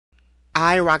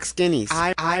I rock skinnies.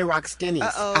 I rock skinnies.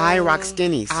 I rock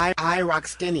skinnies. I rock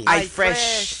skinnies. I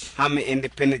fresh. I'm an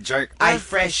independent jerk. I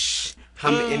fresh.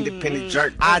 I'm an independent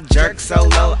jerk. I jerk so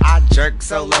low. I jerk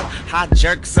so low. I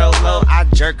jerk so low. I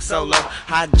jerk so low.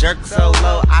 I jerk so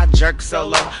low. I jerk so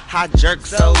low. I jerk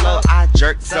so low. I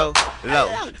jerk so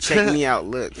low. Check me out.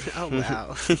 Look. Oh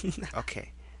wow.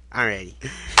 Okay. I'm ready.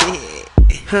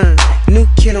 New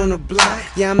kid on the block.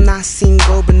 Yeah, I'm not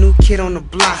single, but new kid on the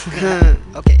block.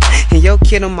 Okay. And yo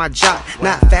kid on my jock.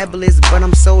 Not fabulous, but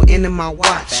I'm so into my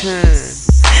watch.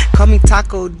 Call me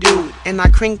Taco Dude, and I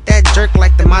crank that jerk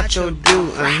like the Macho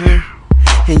Dude.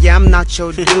 And yeah, I'm not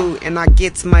your dude, and I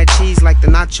get to my cheese like the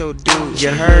nacho dude.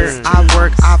 You heard? I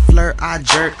work, I flirt,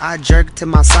 I jerk till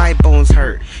my side bones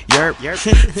hurt. Yerp,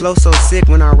 flow so sick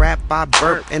when I rap, I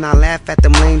burp, and I laugh at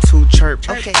them lames who chirp.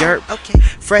 Yerp,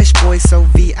 fresh boy so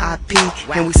VIP,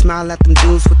 and we smile at them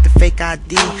dudes with the fake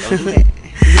ID.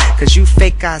 Cause you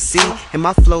fake I see, and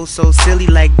my flow so silly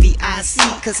like VIC.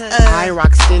 Cause I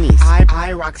rock skinnies.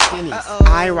 I rock skinnies.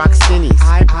 I rock skinnies.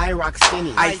 I rock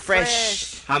skinnies. I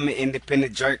fresh. I'm an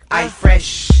independent jerk. I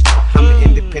fresh. I'm an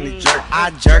independent jerk.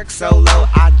 I jerk so low.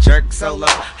 I jerk so low.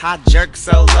 I jerk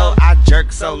so low. I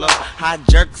jerk so low. I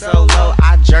jerk so low.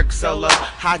 I jerk so low.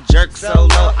 I jerk so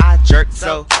low. I jerk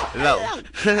so low.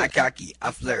 I cocky,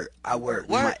 I flirt, I work.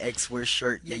 With my ex wear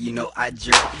shirt, yeah, you know I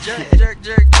jerk. Jerk.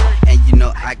 And you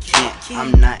know I can't.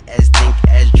 I'm not as think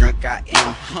as drunk I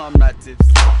am. I'm not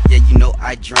tipsy. Yeah, you know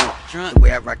I drunk. The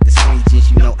way I rock the skinny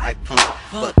jeans, you know I punk.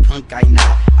 But punk I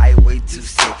not, I way too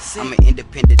sick. I'm an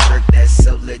independent jerk that's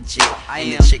so legit.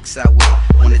 And the chicks I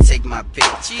with wanna take my pic.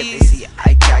 Cause they see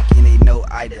I cocky and they know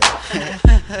I do.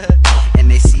 And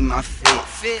they see my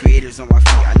fit. Creators on my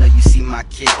feet, I know you see my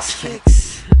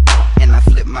kicks. And I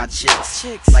flip my chicks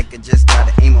like I just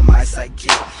gotta aim on my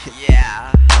sidekick.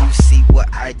 Yeah. You see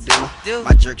what I do?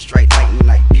 My jerk straight lightning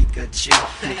like Pikachu.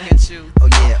 Oh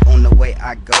yeah, on the way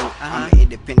I go. I'm an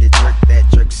independent jerk that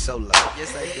jerks solo.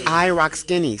 Yes, I do. I rock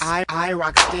skinnies. I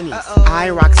rock skinnies. I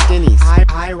rock skinnies.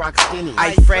 I rock skinnies.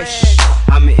 I fresh.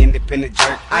 I'm an independent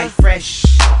jerk. I fresh.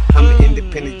 I'm an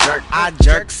independent jerk. I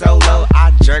jerk so low.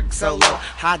 I jerk so low.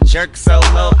 I jerk so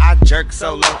low. I jerk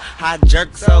so low. I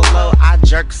jerk so low. I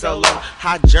jerk so low.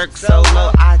 I jerk so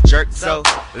low. I jerk so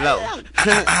low.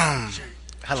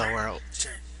 Hello world,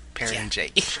 Perry and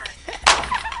Jay.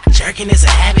 Jerkin is a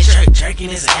habit, jerkin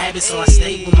is a habit, so I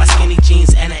stay with my skinny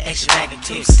jeans and an extra bag of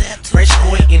two step. Fresh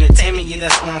boy entertainment, yeah,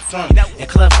 that's where I'm from. And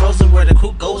Club Frozen, where the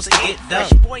crew goes to get dumb.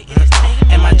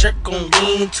 And my jerk gon'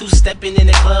 lean, two-stepping in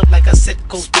the club like a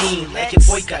sitcom beam. Like your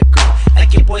boy got green,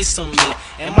 like your boy so mean.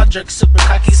 And my jerk super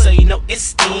cocky, so you know it's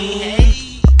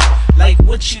steam. Like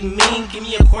what you mean? Give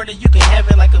me a quarter, you can have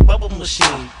it like a bubble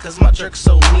machine. Cause my jerk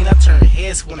so mean, I turn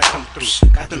heads when I come through.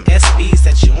 Got them SBs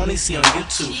that you only see on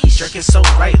YouTube. Jerkin so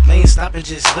right, lane stop and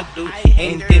just look, dude.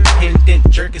 Independent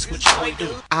jerk is what you boy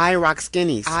do. I rock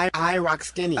skinnies. I rock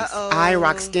skinnies. I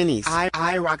rock skinnies.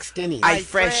 I rock skinnies. I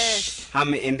fresh.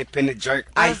 I'm an independent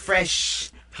jerk. I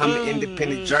fresh. I'm an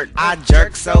independent jerk. I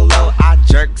jerk so low. I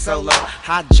jerk so low.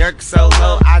 I jerk so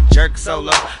low. I jerk so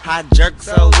low. I jerk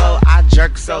so low. I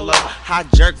jerk so low. I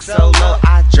jerk so low.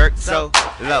 I jerk so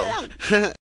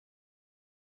low.